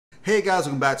Hey guys,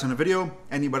 welcome back to another video.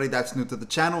 Anybody that's new to the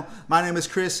channel, my name is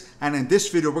Chris, and in this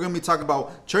video we're going to be talking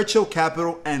about Churchill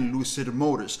Capital and Lucid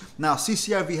Motors. Now,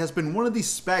 CCIV has been one of these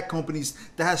SPAC companies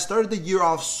that has started the year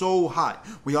off so high.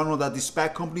 We all know that these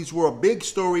SPAC companies were a big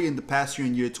story in the past year,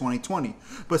 in year 2020.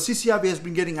 But CCIV has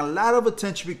been getting a lot of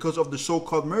attention because of the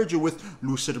so-called merger with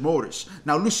Lucid Motors.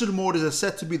 Now, Lucid Motors is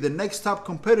set to be the next top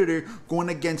competitor going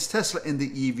against Tesla in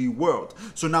the EV world.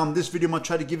 So now in this video, I'm going to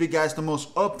try to give you guys the most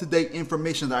up-to-date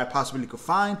information that I possibly could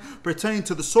find pertaining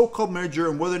to the so-called merger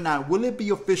and whether or not will it be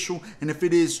official, and if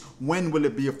it is, when will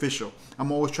it be official.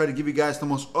 I'm always trying to give you guys the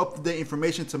most up-to-date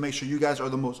information to make sure you guys are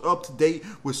the most up-to-date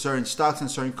with certain stocks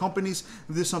and certain companies.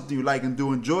 If this is something you like and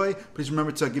do enjoy, please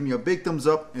remember to give me a big thumbs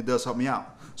up. It does help me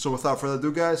out. So without further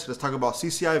ado, guys, let's talk about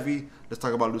CCIV. Let's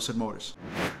talk about Lucid Motors.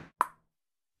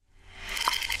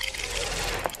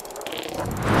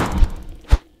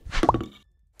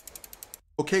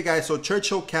 Okay guys, so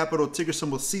Churchill Capital, ticker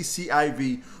symbol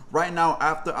CCIV, right now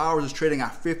after hours is trading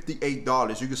at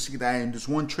 $58. You can see that in just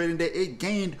one trading day, it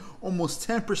gained almost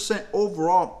 10%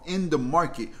 overall in the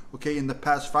market. Okay, in the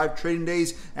past 5 trading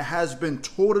days, it has been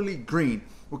totally green.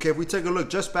 Okay, if we take a look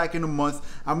just back in a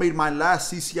month, I made my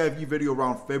last CCIV video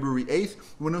around February 8th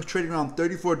when it was trading around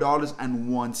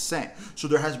 $34.01. So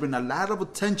there has been a lot of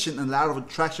attention and a lot of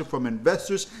attraction from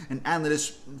investors and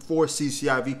analysts for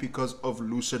CCIV because of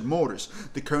Lucid Motors.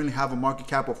 They currently have a market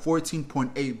cap of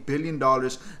 $14.8 billion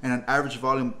and an average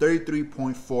volume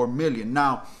 33.4 million.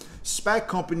 Now, SPAC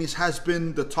companies has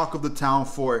been the talk of the town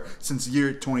since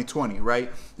year 2020, right?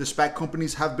 The SPAC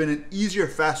companies have been an easier,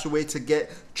 faster way to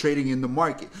get trading in the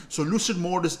market. So Lucid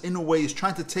Motors, in a way, is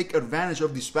trying to take advantage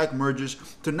of these SPAC mergers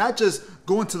to not just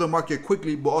go into the market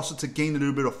quickly, but also to gain a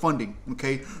little bit of funding,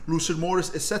 okay? Lucid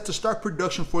Motors is set to start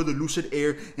production for the Lucid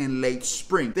Air in late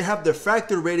spring. They have their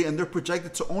factory ready and they're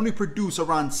projected to only produce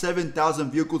around 7,000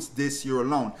 vehicles this year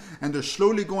alone. And they're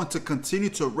slowly going to continue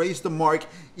to raise the mark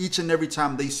each and every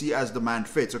time they see as demand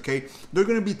fits, okay? They're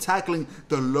going to be tackling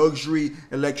the luxury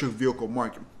electric vehicle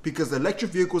market because the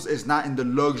electric vehicles is not in the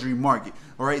luxury market,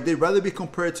 all right? They'd rather be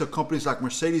compared to companies like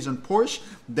Mercedes and Porsche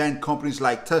than companies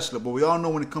like Tesla. But we all know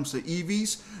when it comes to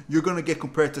EVs, you're going to get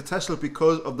compared to Tesla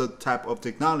because of the type of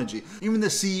technology. Even the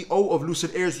CEO of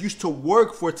Lucid Airs used to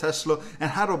work for Tesla and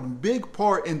had a big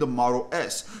part in the Model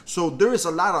S. So there is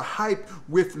a lot of hype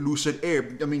with Lucid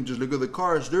Air. I mean, just look at the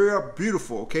cars. They are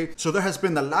beautiful, okay? So there has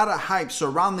been a lot of hype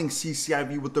surrounding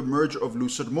CCIV with the merger of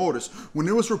Lucid Motors. When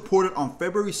it was reported on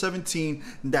February 17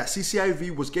 that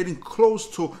CCIV was getting close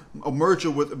to a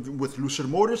merger with Lucid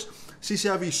Motors,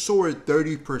 CCIV soared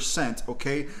 30%,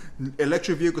 okay?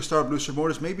 Electric vehicle startup Lucid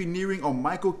Motors may be nearing a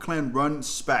Michael Klein run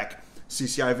SPAC.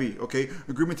 CCIV, okay,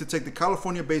 agreement to take the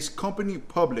California-based company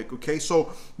public, okay.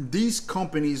 So these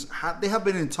companies they have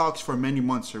been in talks for many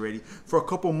months already, for a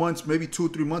couple months, maybe 2 or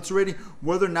 3 months already,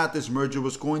 whether or not this merger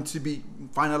was going to be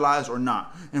finalized or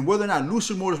not, and whether or not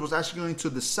Lucid Motors was actually going to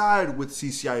decide with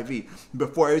CCIV.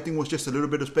 Before, everything was just a little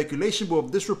bit of speculation,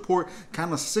 but this report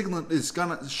kind of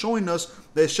showing us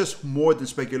that it's just more than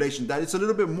speculation, that it's a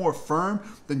little bit more firm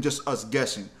than just us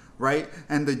guessing. Right?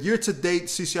 And the year-to-date,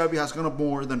 CCIV has gone up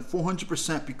more than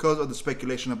 400% because of the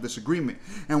speculation of this agreement.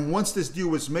 And once this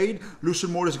deal is made,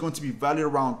 Lucid Motors is going to be valued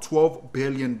around $12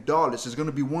 billion. It's going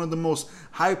to be one of the most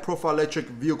high-profile electric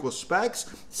vehicle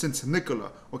SPACs since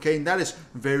Nikola, okay? And that is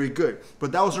very good.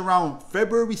 But that was around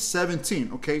February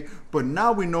 17, okay? But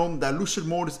now we know that Lucid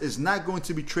Motors is not going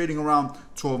to be trading around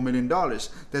 $12 million.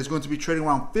 That's going to be trading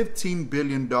around $15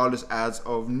 billion as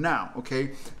of now,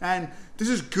 okay? And this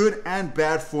is good and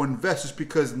bad for investors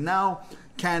because now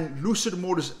can Lucid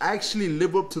Motors actually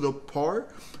live up to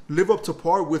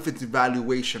par with its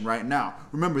valuation right now?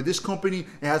 Remember, this company,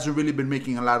 it hasn't really been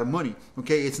making a lot of money,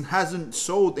 okay? It hasn't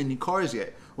sold any cars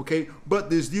yet, okay?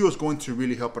 But this deal is going to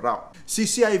really help it out.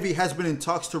 CCIV has been in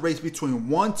talks to raise between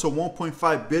 $1 to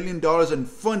 $1.5 billion in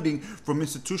funding from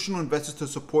institutional investors to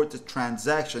support the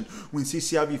transaction. When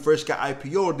CCIV first got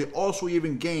IPO'd, they also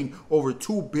even gained over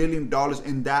 $2 billion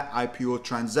in that IPO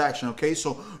transaction, okay?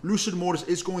 So Lucid Motors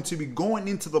is going to be going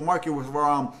into the market with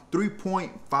around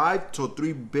 $3.5 to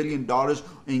 $3 billion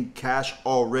in cash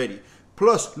already.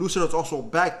 Plus, Lucid is also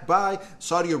backed by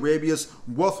Saudi Arabia's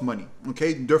wealth money,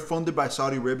 okay? They're funded by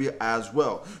Saudi Arabia as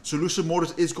well. So Lucid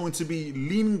Motors is going to be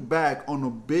leaning back on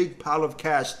a big pile of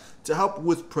cash to help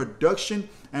with production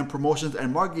and promotions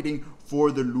and marketing for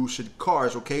the Lucid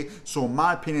cars, okay? So in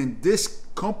my opinion, this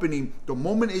company, the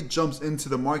moment it jumps into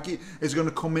the market, is going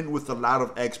to come in with a lot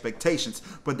of expectations.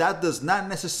 But that does not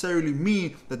necessarily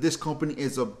mean that this company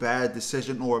is a bad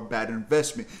decision or a bad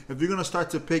investment. If you're going to start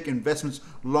to pick investments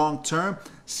long term,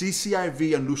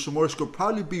 CCIV and Lucid Motors could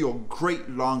probably be a great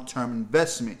long-term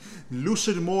investment.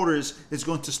 Lucid Motors is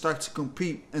going to start to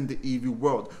compete in the EV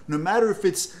world. No matter if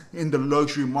it's in the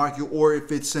luxury market or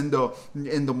if it's in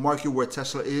the market where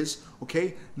Tesla is,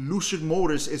 okay? Lucid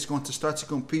Motors is going to start to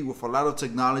compete with a lot of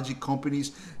technology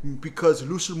companies, because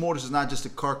Lucid Motors is not just a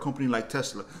car company like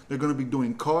Tesla. They're going to be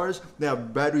doing cars, they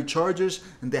have battery chargers,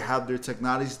 and they have their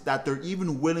technologies that they're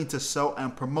even willing to sell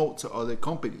and promote to other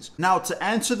companies. Now, to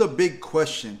answer the big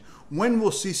question, when will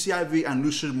CCIV and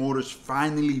Lucid Motors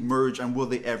finally merge, and will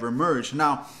they ever merge?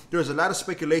 Now, there's a lot of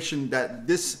speculation that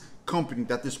this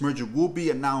merger will be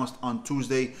announced on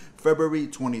Tuesday, February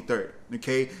 23rd.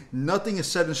 Okay, nothing is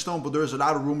set in stone, but there's a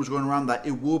lot of rumors going around that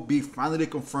it will be finally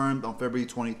confirmed on February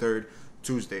 23rd,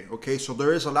 Tuesday. Okay, so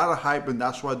there is a lot of hype, and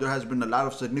that's why there has been a lot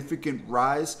of significant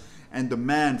rise and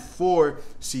demand for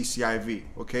CCIV.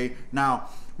 Okay, now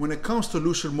when it comes to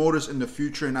Lucid Motors in the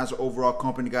future and as an overall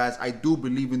company, guys, I do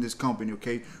believe in this company,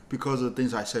 okay, because of the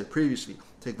things I said previously.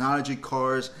 Technology,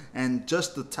 cars, and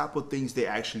just the type of things they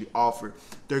actually offer.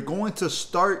 They're going to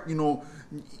start,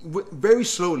 very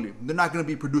slowly. They're not going to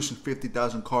be producing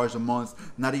 50,000 cars a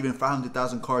month, not even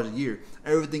 500,000 cars a year.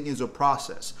 Everything is a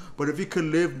process. But if you could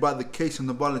live by the case and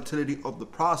the volatility of the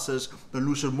process, then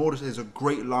Lucid Motors is a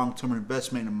great long-term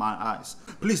investment in my eyes.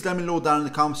 Please let me know down in the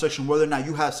comment section whether or not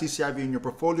you have CCIV in your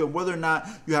portfolio, whether or not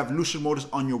you have Lucid Motors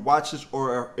on your watch list,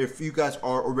 or if you guys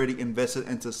are already invested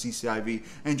into CCIV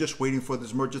and just waiting for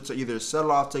this merger to either sell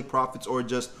off, take profits, or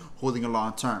just holding a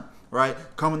long term. All right,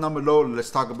 comment down below, let's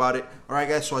talk about it. All right,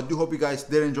 guys, so I do hope you guys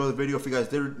did enjoy the video. If you guys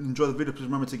did enjoy the video, please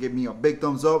remember to give me a big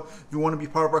thumbs up. If you want to be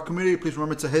part of our community, please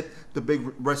remember to hit the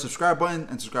big red subscribe button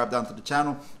and subscribe down to the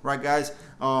channel. All right, guys,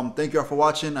 thank you all for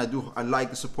watching. I like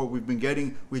the support we've been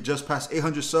getting. We just passed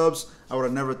 800 subs. I would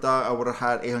have never thought I would have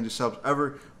had 800 subs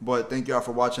ever, but thank you all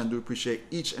for watching. I do appreciate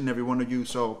each and every one of you.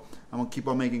 So I'm gonna keep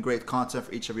on making great content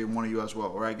for each and every one of you as well.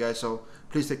 All right, guys, so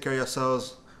please take care of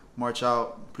yourselves. March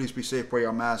out. Please be safe, wear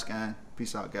your mask, and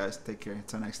peace out, guys. Take care.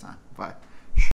 Until next time. Bye.